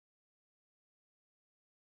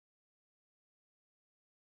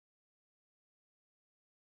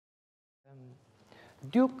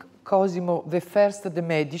Duke Cosimo I de'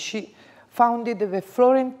 Medici founded the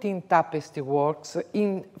Florentine Tapestry Works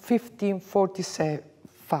in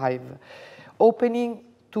 1545, opening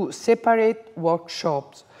two separate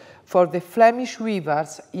workshops for the Flemish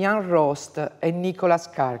weavers Jan Rost and Nicolas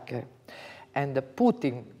Karker, and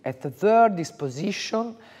putting at their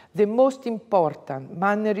disposition the most important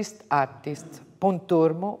Mannerist artists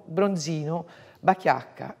Pontormo, Bronzino,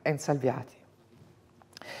 Bacchiacca, and Salviati.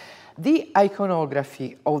 The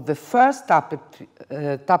iconography of the first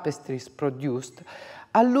tapestries produced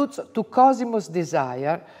alludes to Cosimo's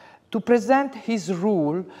desire to present his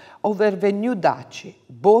rule over the new duchy,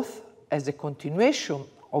 both as a continuation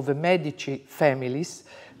of the Medici family's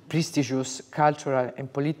prestigious cultural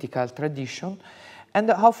and political tradition and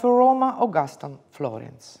of Roma Augustan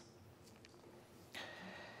Florence.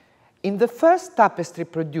 In the first tapestry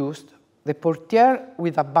produced, the Portiere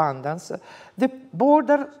with Abundance, the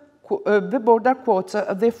border quotes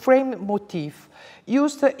the frame motif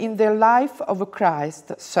used in the Life of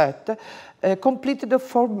Christ set completed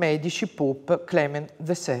for Medici Pope Clement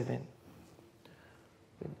VII.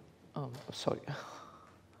 Oh, sorry.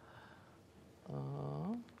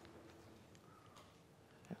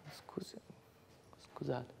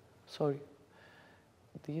 Scusate, sorry.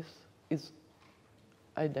 This is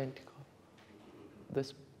identical.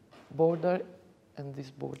 This border and this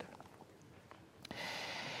border.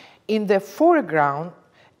 In the foreground,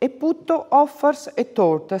 a putto offers a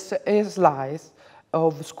tortoise a slice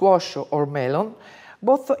of squash or melon,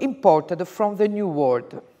 both imported from the New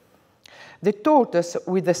World. The tortoise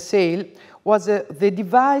with the sail was the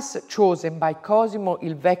device chosen by Cosimo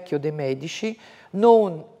il Vecchio de' Medici,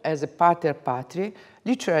 known as a Pater Patriae,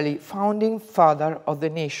 literally founding father of the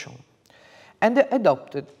nation, and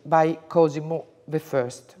adopted by Cosimo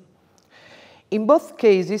I. In both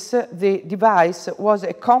cases, the device was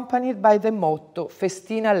accompanied by the motto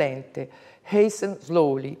Festina lente, hasten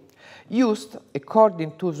slowly, used,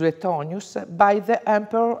 according to Suetonius, by the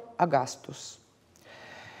Emperor Augustus.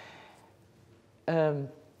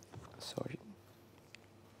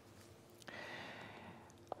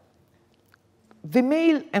 The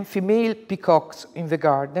male and female peacocks in the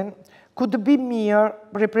garden could be mere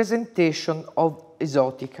representation of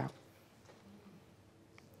exotica.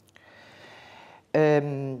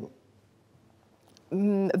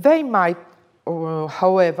 They might,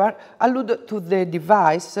 however, allude to the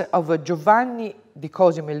device of Giovanni di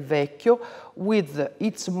Cosimo il Vecchio with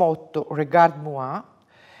its motto Regarde-moi,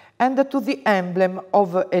 and to the emblem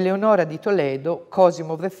of Eleonora di Toledo,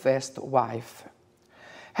 Cosimo I's wife.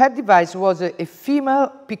 Her device was a female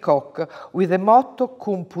peacock with the motto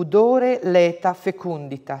Cum pudore leta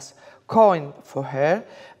fecunditas, coined for her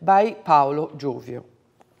by Paolo Giovio.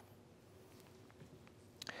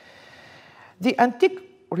 The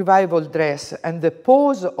antique revival dress and the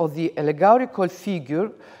pose of the allegorical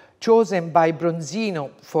figure chosen by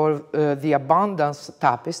Bronzino for the Abundance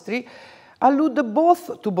tapestry allude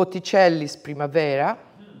both to Botticelli's Primavera,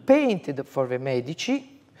 painted for the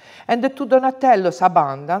Medici, and to Donatello's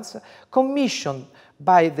Abundance, commissioned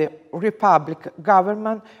by the Republic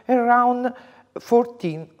government around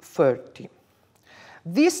 1430.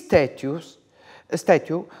 This statue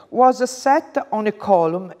was set on a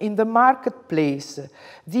column in the marketplace,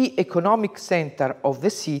 the economic center of the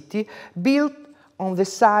city, built on the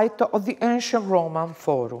site of the ancient Roman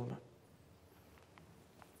Forum.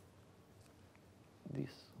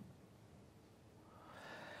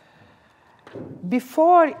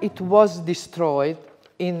 Before it was destroyed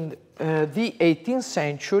in the 18th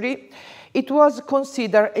century, it was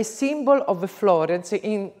considered a symbol of Florence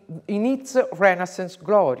in its Renaissance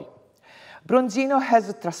glory. Bronzino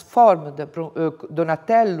has transformed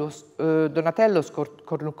Donatello's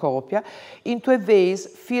cornucopia into a vase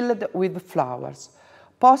filled with flowers,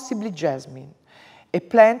 possibly jasmine, a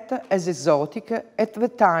plant as exotic at the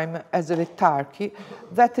time as the turkey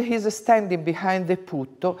that is standing behind the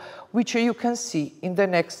putto, which you can see in the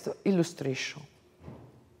next illustration.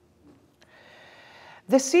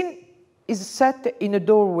 The scene is set in a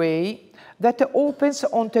doorway that opens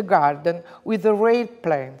onto a garden with rare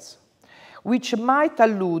plants, which might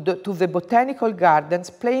allude to the botanical gardens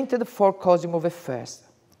planted for Cosimo I.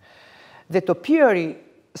 The topiary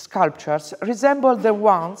sculptures resemble the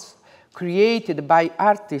ones created by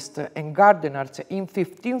artists and gardeners in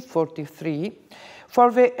 1543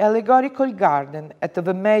 for the allegorical garden at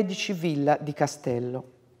the Medici Villa di Castello.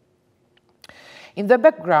 In the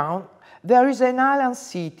background, there is an island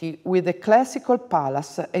city with a classical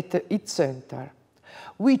palace at its center,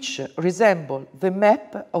 which resembles the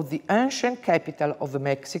map of the ancient capital of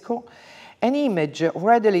Mexico, an image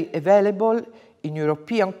readily available in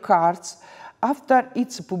European cards after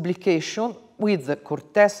its publication with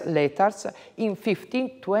Cortes' letters in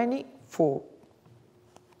 1524.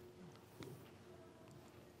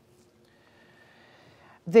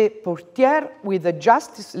 The portiere with the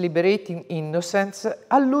justice liberating innocence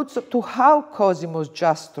alludes to how Cosimo's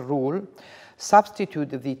just rule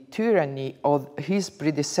substituted the tyranny of his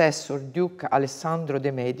predecessor, Duke Alessandro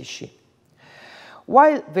de' Medici.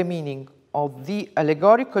 While the meaning of the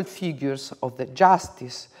allegorical figures of the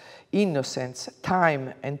justice, innocence,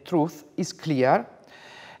 time, and truth is clear,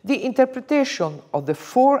 the interpretation of the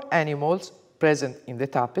four animals present in the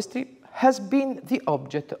tapestry has been the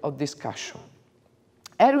object of discussion.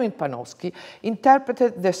 Erwin Panofsky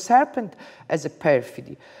interpreted the serpent as a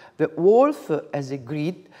perfidy, the wolf as a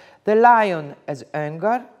greed, the lion as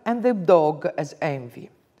anger, and the dog as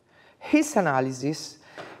envy. His analysis,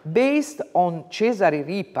 based on Cesare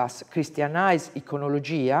Ripa's Christianized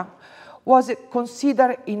iconologia, was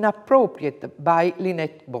considered inappropriate by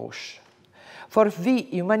Lynette Bosch for the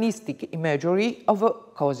humanistic imagery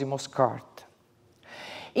of Cosimo's cart.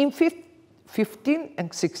 In 15th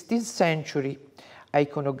and 16th century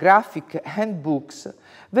iconographic handbooks,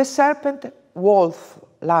 the serpent, wolf,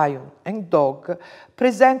 lion, and dog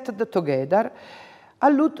presented together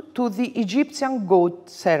allude to the Egyptian god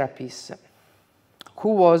Serapis,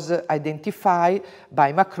 who was identified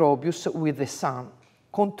by Macrobius with the sun,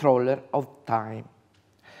 controller of time.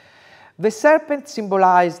 The serpent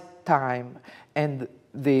symbolized time, and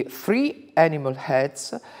the three animal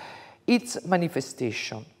heads its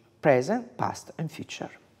manifestation, present, past, and future.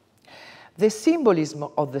 The symbolism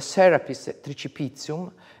of the Serapis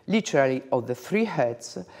Tricipitium, literally of the three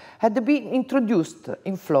heads, had been introduced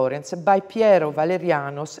in Florence by Piero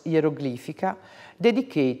Valeriano's Hieroglyphica,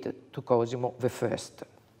 dedicated to Cosimo I.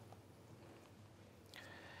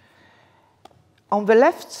 On the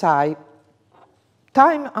left side,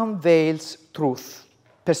 time unveils truth,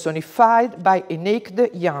 personified by a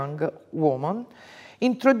naked young woman,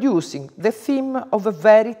 introducing the theme of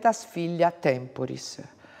Veritas Filia Temporis,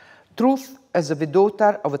 truth as the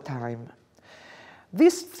daughter of time.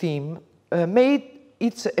 This theme made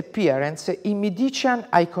its appearance in Medician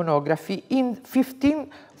iconography in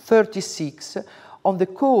 1536 on the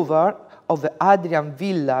cover of Adrian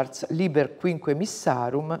Villard's Liber Quinque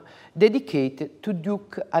Missarum, dedicated to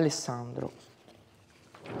Duke Alessandro.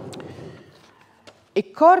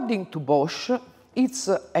 According to Bosch, its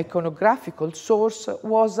iconographical source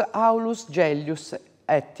was Aulus Gellius'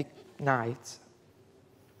 Attic Nights.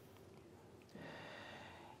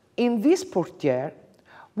 In this portiere,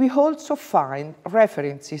 we also find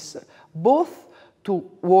references both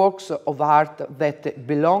to works of art that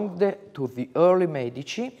belonged to the early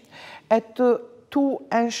Medici and to two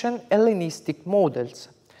ancient Hellenistic models.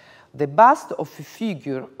 The bust of a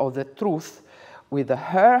figure of the truth with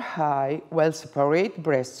her high, well-separated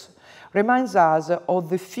breasts reminds us of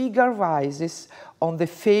the figure rises on the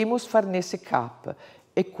famous Farnese cup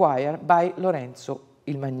acquired by Lorenzo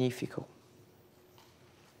il Magnifico.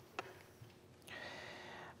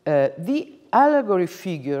 The allegory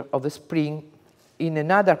figure of the spring in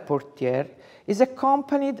another portiere is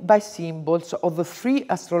accompanied by symbols of the three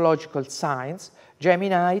astrological signs,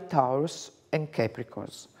 Gemini, Taurus, and Capricorn.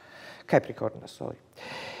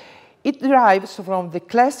 It derives from the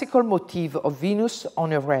classical motif of Venus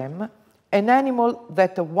on a ram, an animal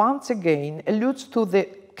that once again alludes to the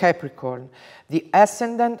Capricorn, the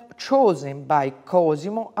ascendant chosen by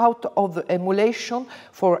Cosimo out of the emulation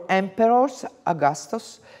for emperors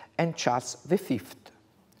Augustus and Charles V.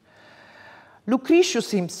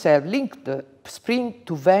 Lucretius himself linked spring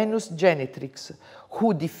to Venus Genetrix,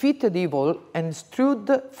 who defeated evil and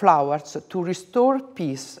strewed flowers to restore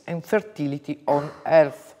peace and fertility on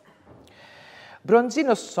earth.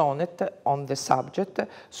 Bronzino's sonnet on the subject,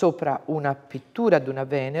 Sopra una pittura d'una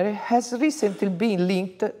Venere, has recently been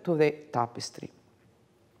linked to the tapestry.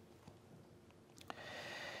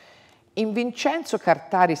 In Vincenzo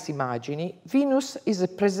Cartari's Immagini, Venus is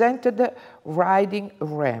presented riding a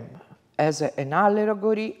ram as an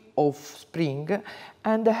allegory of spring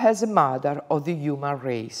and as a mother of the human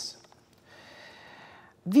race.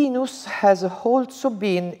 Venus has also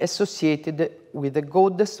been associated with the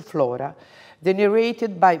goddess Flora,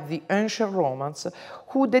 venerated by the ancient Romans,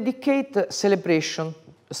 who dedicate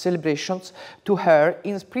celebrations to her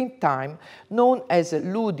in springtime, known as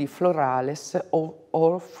Ludi Florales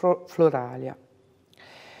or Floralia.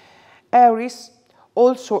 Aries,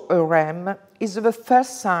 also a ram, is the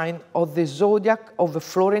first sign of the zodiac of the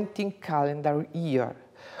Florentine calendar year,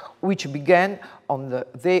 which began on the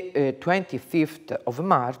 25th of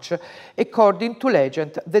March, according to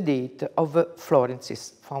legend, the date of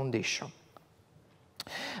Florence's foundation.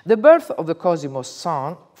 The birth of the Cosimo's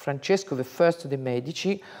son, Francesco I de'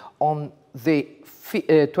 Medici, on the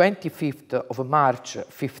 25th of March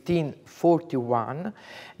 1541,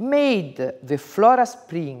 made the Flora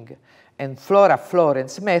Spring and Flora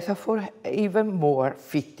Florence metaphor even more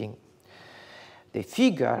fitting. The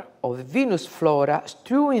figure of Venus Flora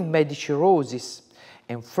strewing Medici roses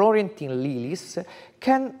and Florentine lilies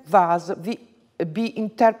can thus be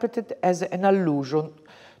interpreted as an allusion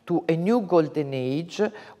to a new golden age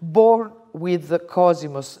born with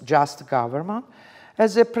Cosimo's just government,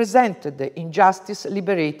 as presented in Justice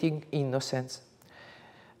Liberating Innocence.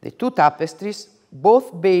 The two tapestries,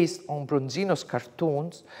 both based on Bronzino's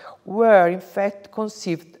cartoons, were in fact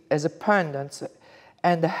conceived as pendants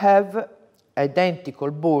and have identical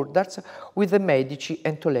borders with the Medici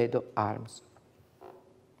and Toledo arms.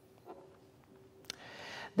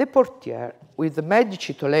 The portiere with the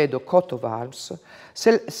Medici Toledo coat of arms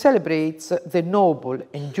celebrates the noble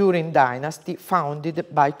enduring dynasty founded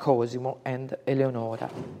by Cosimo and Eleonora.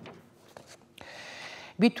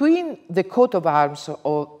 Between the coat of arms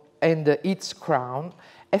and its crown,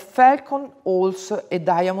 a falcon holds a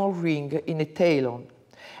diamond ring in a talon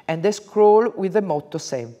and a scroll with the motto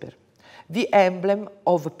Semper, the emblem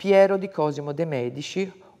of Piero di Cosimo de' Medici,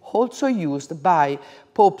 also used by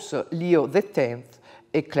Popes Leo X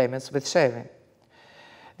and Clemens VII.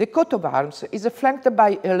 The coat of arms is flanked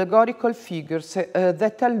by allegorical figures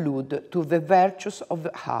that allude to the virtues of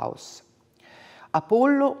the house.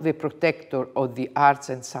 Apollo, the protector of the arts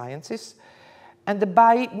and sciences, and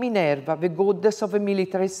by Minerva, the goddess of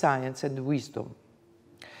military science and wisdom.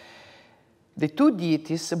 The two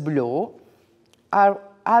deities below are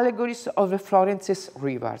allegories of Florence's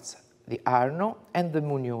rivers, the Arno and the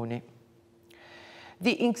Meoni.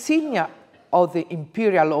 The insignia of the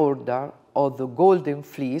imperial order of the Golden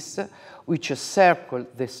Fleece, which circled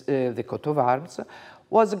the coat of arms,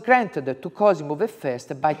 was granted to Cosimo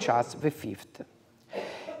I by Charles V.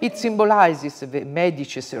 It symbolizes the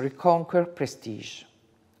Medici's reconquered prestige.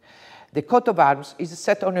 The coat of arms is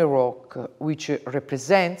set on a rock, which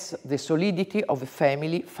represents the solidity of a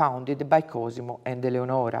family founded by Cosimo and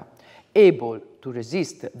Eleonora, able to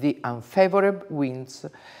resist the unfavorable winds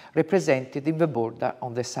represented in the border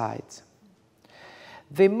on the sides.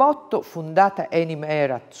 The motto Fundata enim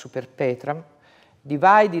erat super Petram,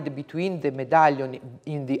 divided between the medallion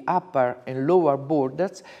in the upper and lower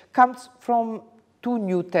borders, comes from two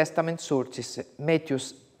New Testament sources,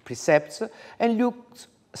 Matthew's Precepts and Luke's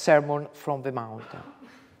Sermon from the Mountain.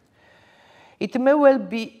 It may well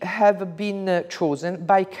have been chosen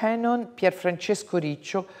by Canon Pierfrancesco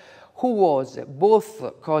Riccio, who was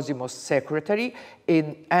both Cosimo's secretary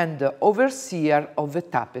and overseer of the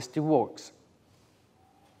tapestry works.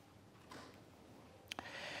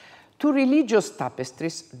 Two religious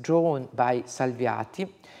tapestries drawn by Salviati,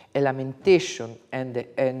 a Lamentation and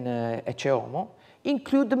an Ecce Homo,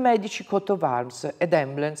 include the Medici coat of arms and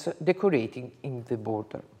emblems decorating in the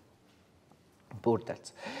borders.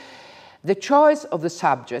 The choice of the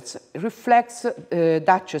subjects reflects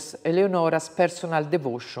Duchess Eleonora's personal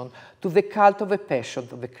devotion to the cult of the Passion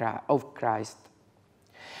of Christ.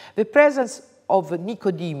 The presence of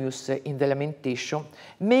Nicodemus in the Lamentation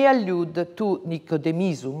may allude to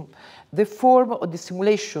Nicodemism, the form of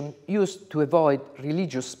dissimulation used to avoid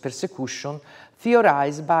religious persecution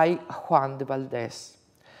theorized by Juan de Valdés.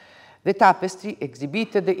 The tapestry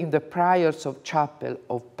exhibited in the Prior's Chapel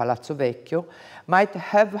of Palazzo Vecchio might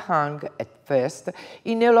have hung at first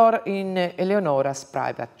in Eleonora's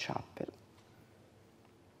private chapel.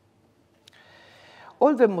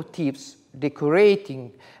 All the motifs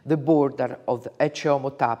decorating the border of the Ecce Homo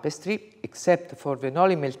tapestry, except for the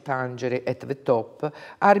Noli Me Tangere at the top,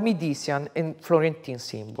 are Medicean and Florentine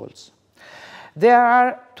symbols. There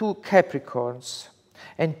are two Capricorns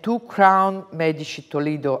and two crown Medici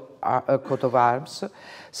Toledo coat of arms,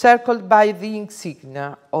 circled by the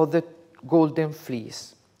insignia of the Golden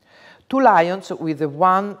Fleece. Two lions with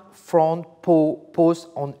one front paw posed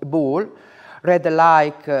on a ball, red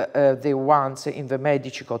like the ones in the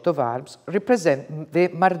Medici coat of arms, represent the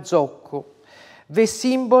Marzocco, the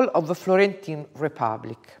symbol of the Florentine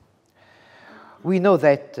Republic. We know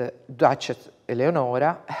that Duchess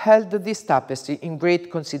Eleonora held this tapestry in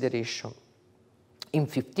great consideration. In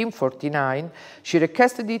 1549, she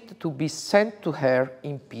requested it to be sent to her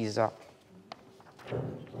in Pisa.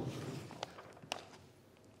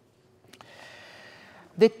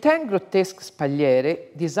 The 10 grotesque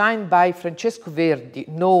spalliere, designed by Francesco Verdi,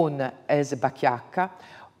 known as Bacchiacca,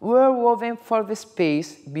 were woven for the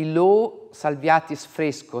space below Salviati's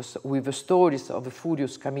frescoes with the stories of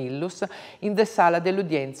Furius Camillus in the Sala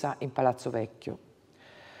dell'Udienza in Palazzo Vecchio.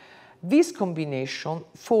 This combination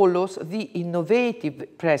follows the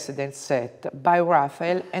innovative precedent set by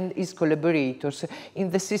Raphael and his collaborators in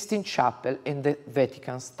the Sistine Chapel and the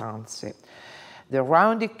Vatican Stanze. The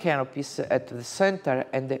rounded canopies at the center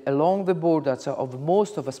and along the borders of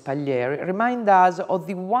most of the spalieri remind us of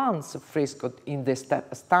the ones frescoed in the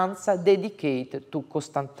stanza dedicated to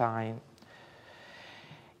Constantine.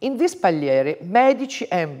 In this spaliere,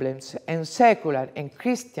 Medici emblems and secular and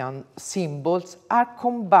Christian symbols are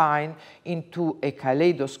combined into a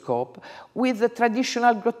kaleidoscope with the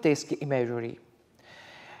traditional grotesque imagery.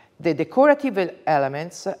 The decorative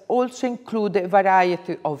elements also include a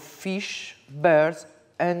variety of fish, birds,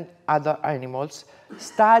 and other animals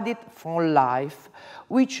studied from life,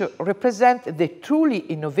 which represent the truly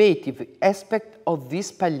innovative aspect of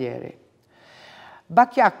this spaliere.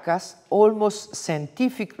 Bacchiacca's almost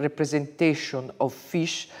scientific representation of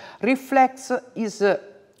fish reflects his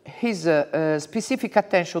specific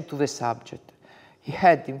attention to the subject. He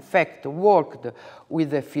had, in fact, worked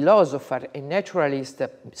with the philosopher and naturalist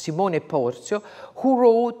Simone Porzio, who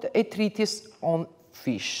wrote a treatise on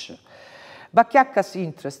fish. Bacchiacca's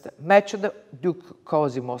interest matched Duke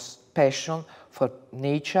Cosimo's passion for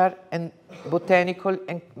nature and botanical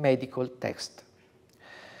and medical texts.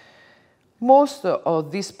 Most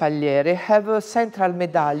of these spaliere have a central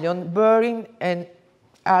medallion bearing an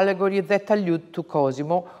allegory that alludes to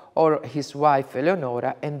Cosimo or his wife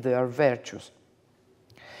Eleonora and their virtues.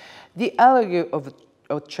 The allegory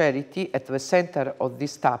of charity at the center of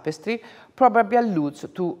this tapestry probably alludes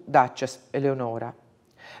to Duchess Eleonora,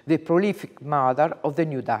 the prolific mother of the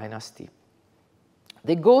new dynasty.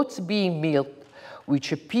 The goats being milked,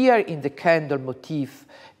 which appear in the candle motif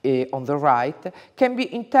on the right, can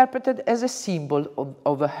be interpreted as a symbol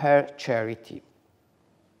of her charity.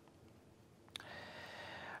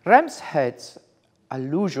 Ram's heads,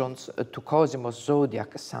 allusions to Cosimo's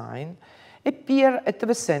zodiac sign, appear at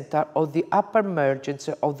the center of the upper margins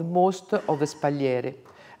of most of the spaliere,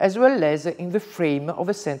 as well as in the frame of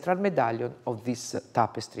a central medallion of this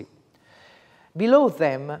tapestry. Below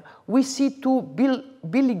them, we see two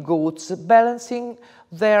billy goats balancing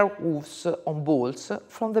their hooves on balls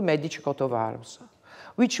from the Medici coat of arms,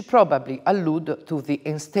 which probably allude to the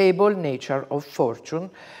unstable nature of fortune,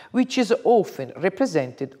 which is often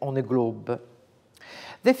represented on a globe.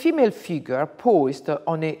 The female figure poised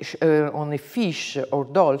on a fish or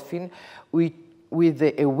dolphin with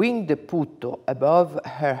a winged putto above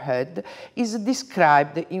her head is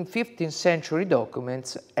described in 15th century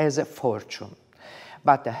documents as a fortune,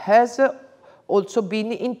 but has also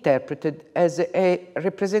been interpreted as a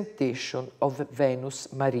representation of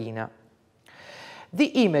Venus Marina. The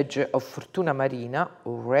image of Fortuna Marina,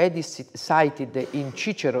 already cited in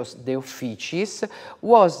Cicero's De Officiis,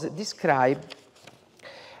 was described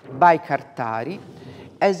by Cartari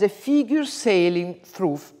as a figure sailing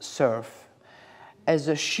through surf,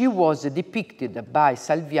 as she was depicted by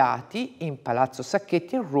Salviati in Palazzo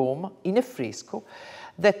Sacchetti in Rome in a fresco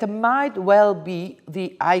that might well be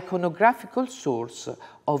the iconographical source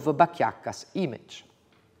of Bacchiacca's image.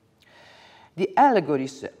 The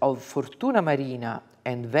allegories of Fortuna Marina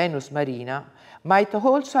and Venus Marina might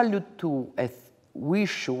also allude to a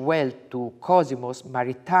wish well to Cosimo's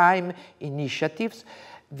maritime initiatives,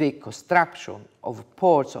 the construction of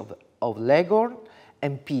ports of Leghorn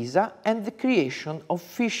and Pisa, and the creation of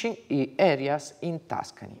fishing areas in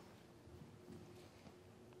Tuscany.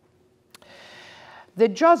 The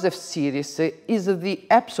Joseph series is the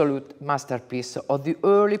absolute masterpiece of the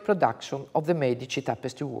early production of the Medici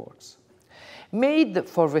Tapestry works. Made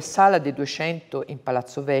for the Sala dei Duecento in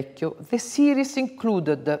Palazzo Vecchio, the series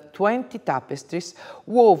included 20 tapestries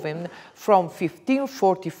woven from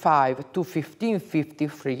 1545 to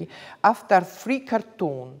 1553 after 3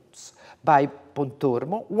 cartoons by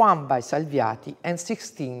Pontormo, 1 by Salviati, and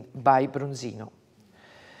 16 by Bronzino.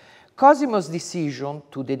 Cosimo's decision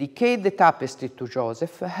to dedicate the tapestry to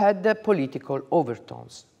Joseph had political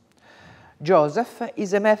overtones. Joseph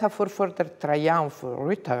is a metaphor for the triumphal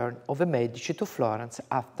return of the Medici to Florence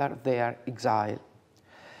after their exile.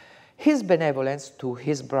 His benevolence to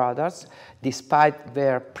his brothers, despite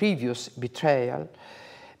their previous betrayal,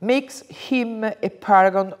 makes him a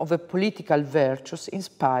paragon of the political virtues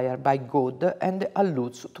inspired by God and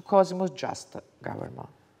alludes to Cosimo's just government.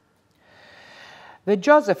 The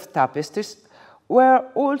Joseph tapestries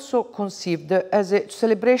were also conceived as a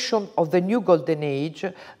celebration of the new golden age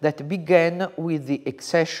that began with the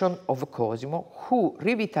accession of Cosimo, who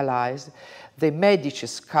revitalized the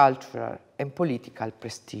Medici's cultural and political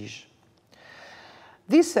prestige.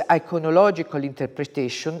 This iconological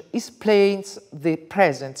interpretation explains the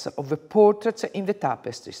presence of the portraits in the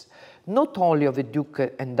tapestries, not only of the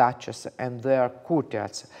Duke and Duchess and their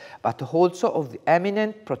courtiers, but also of the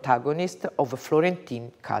eminent protagonists of the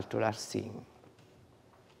Florentine cultural scene.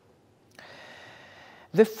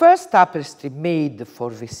 The first tapestry made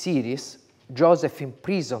for the series, Joseph in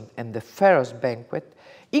Prison and the Pharaoh's Banquet,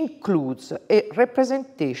 includes a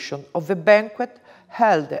representation of the banquet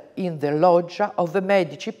held in the loggia of the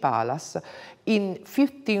Medici Palace in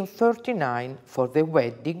 1539 for the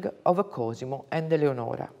wedding of Cosimo and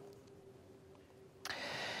Eleonora.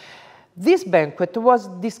 This banquet was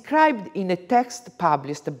described in a text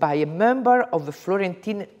published by a member of the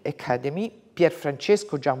Florentine Academy,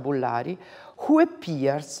 Pierfrancesco Giambullari, who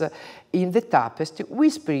appears in the tapestry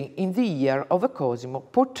whispering in the ear of Cosimo,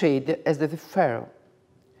 portrayed as the pharaoh.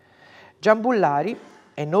 Giambullari,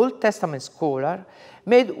 an Old Testament scholar,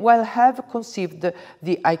 may well have conceived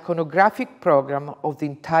the iconographic program of the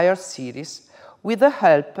entire series with the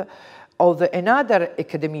help of another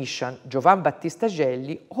academician, Giovan Battista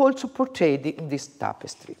Gelli, also portrayed in this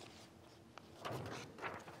tapestry.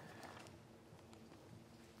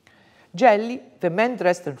 Gelli, the man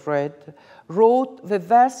dressed in red, wrote the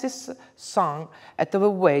verses sung at the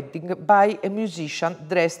wedding by a musician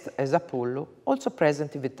dressed as Apollo, also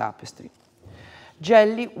present in the tapestry.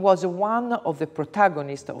 Gelli was one of the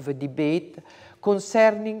protagonists of a debate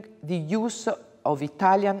concerning the use of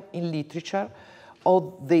Italian in literature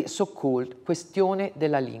of the so-called questione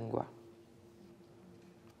della lingua.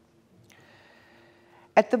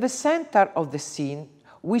 At the center of the scene,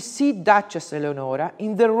 we see Duchess Eleonora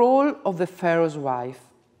in the role of the pharaoh's wife,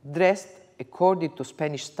 dressed according to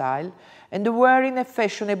Spanish style and wearing a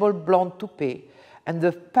fashionable blonde toupee and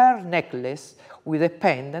a pearl necklace with a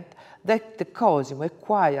pendant that Cosimo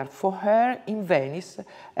acquired for her in Venice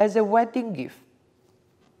as a wedding gift.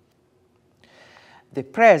 The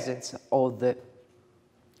presence of the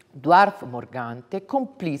dwarf Morgante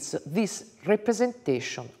completes this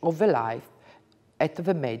representation of the life at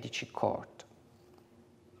the Medici court.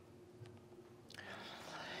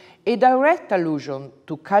 A direct allusion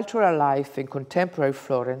to cultural life in contemporary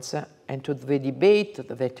Florence and to the debate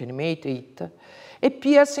that animated it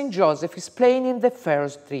appears in Joseph explaining the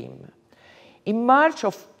pharaoh's dream. In March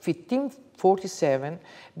of 1547,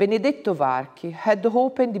 Benedetto Varchi had the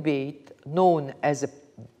open debate, known as a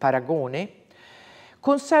paragone,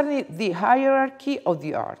 concerning the hierarchy of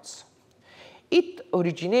the arts. It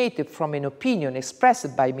originated from an opinion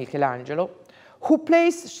expressed by Michelangelo, who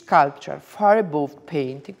placed sculpture far above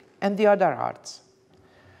painting and the other arts.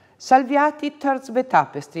 Salviati turns the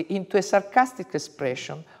tapestry into a sarcastic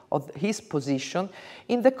expression of his position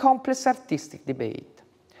in the complex artistic debate.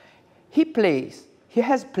 He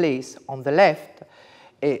has placed on the left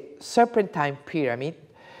a serpentine pyramid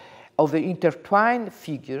of intertwined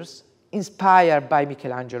figures inspired by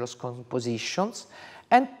Michelangelo's compositions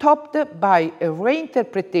and topped by a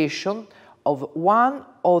reinterpretation of one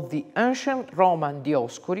of the ancient Roman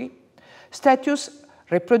Dioscuri, statues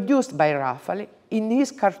reproduced by Raphael in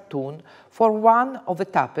his cartoon for one of the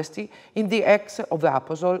tapestry in the Acts of the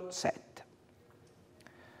Apostles set.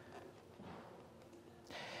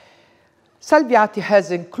 Salviati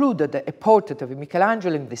has included a portrait of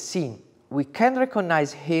Michelangelo in the scene. We can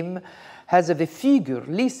recognize him as the figure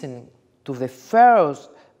listening to the pharaoh's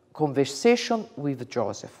conversation with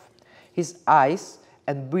Joseph. His eyes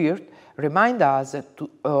and beard remind us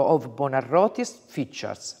of Buonarroti's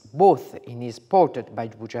features, both in his portrait by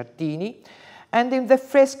Bugiardini and in the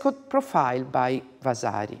frescoed profile by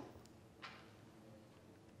Vasari.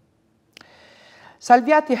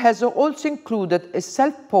 Salviati has also included a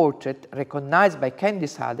self-portrait recognized by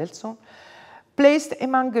Candice Adelson, placed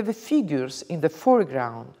among the figures in the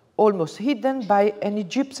foreground, almost hidden by an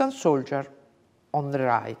Egyptian soldier on the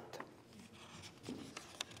right.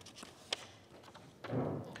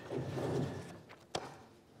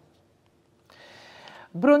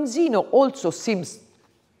 Bronzino also seems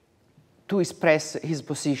to express his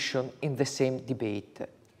position in the same debate,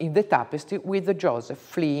 in the tapestry with Joseph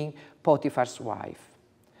fleeing Potiphar's wife.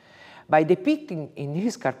 By depicting in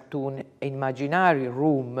his cartoon an imaginary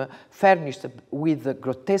room furnished with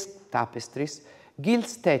grotesque tapestries, gilt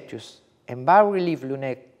statues, and bas-relief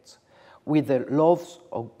lunettes with the loaves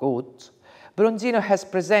of goats, Bronzino has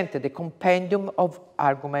presented a compendium of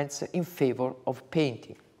arguments in favor of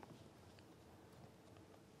painting.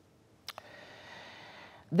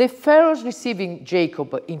 The pharaohs receiving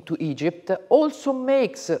Jacob into Egypt also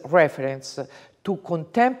makes reference to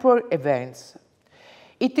contemporary events.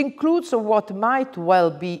 It includes what might well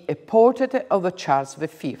be a portrait of Charles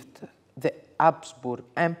V, the Habsburg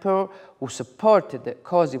emperor who supported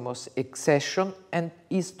Cosimo's accession and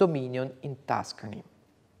his dominion in Tuscany.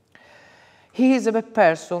 He is a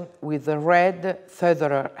person with a red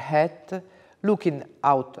feather hat looking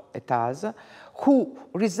out at us, who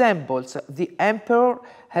resembles the emperor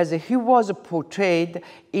as he was portrayed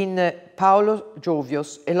in Paolo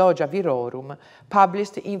Jovio's Elogia Virorum,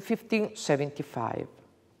 published in 1575.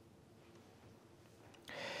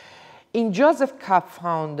 In Joseph Cup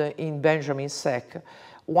found in Benjamin Sec,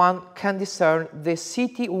 one can discern the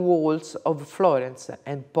city walls of Florence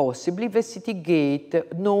and possibly the city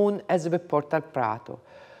gate known as the Porta Prato,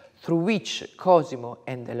 through which Cosimo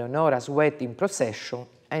and Eleonora's wedding procession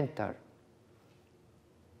enter.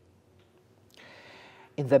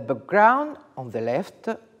 In the background, on the left,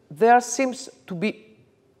 there seems to be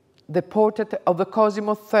the portrait of the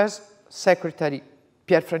Cosimo III's secretary,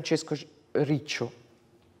 Pier Francesco Riccio,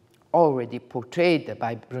 already portrayed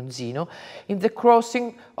by Bronzino in the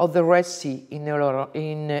crossing of the Red Sea in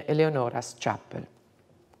Eleonora's chapel.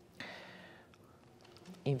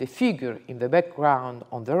 In the figure in the background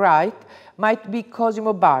on the right might be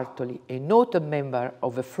Cosimo Bartoli, a noted member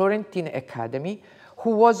of the Florentine Academy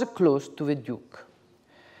who was close to the Duke.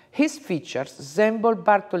 His features resemble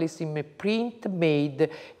Bartoli's in a print made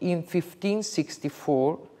in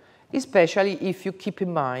 1564, especially if you keep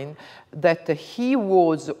in mind that he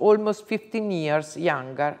was almost 15 years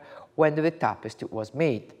younger when the tapestry was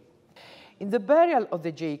made. In the burial of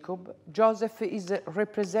the Jacob, Joseph is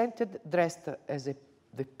represented dressed as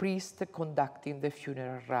the priest conducting the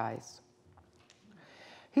funeral rites.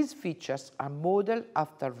 His features are modeled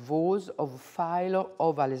after those of Philo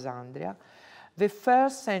of Alessandria, the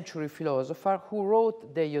first century philosopher who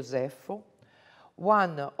wrote De Josepho,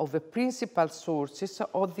 one of the principal sources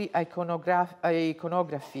of the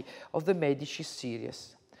iconography of the Medici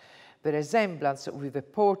series. The resemblance with the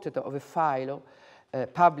portrait of Philo,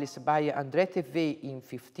 published by André Thévet in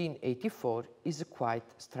 1584, is quite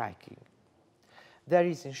striking. There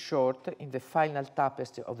is, in short, in the final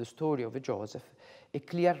tapestry of the story of Joseph, a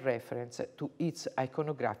clear reference to its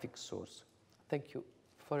iconographic source. Thank you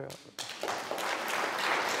for your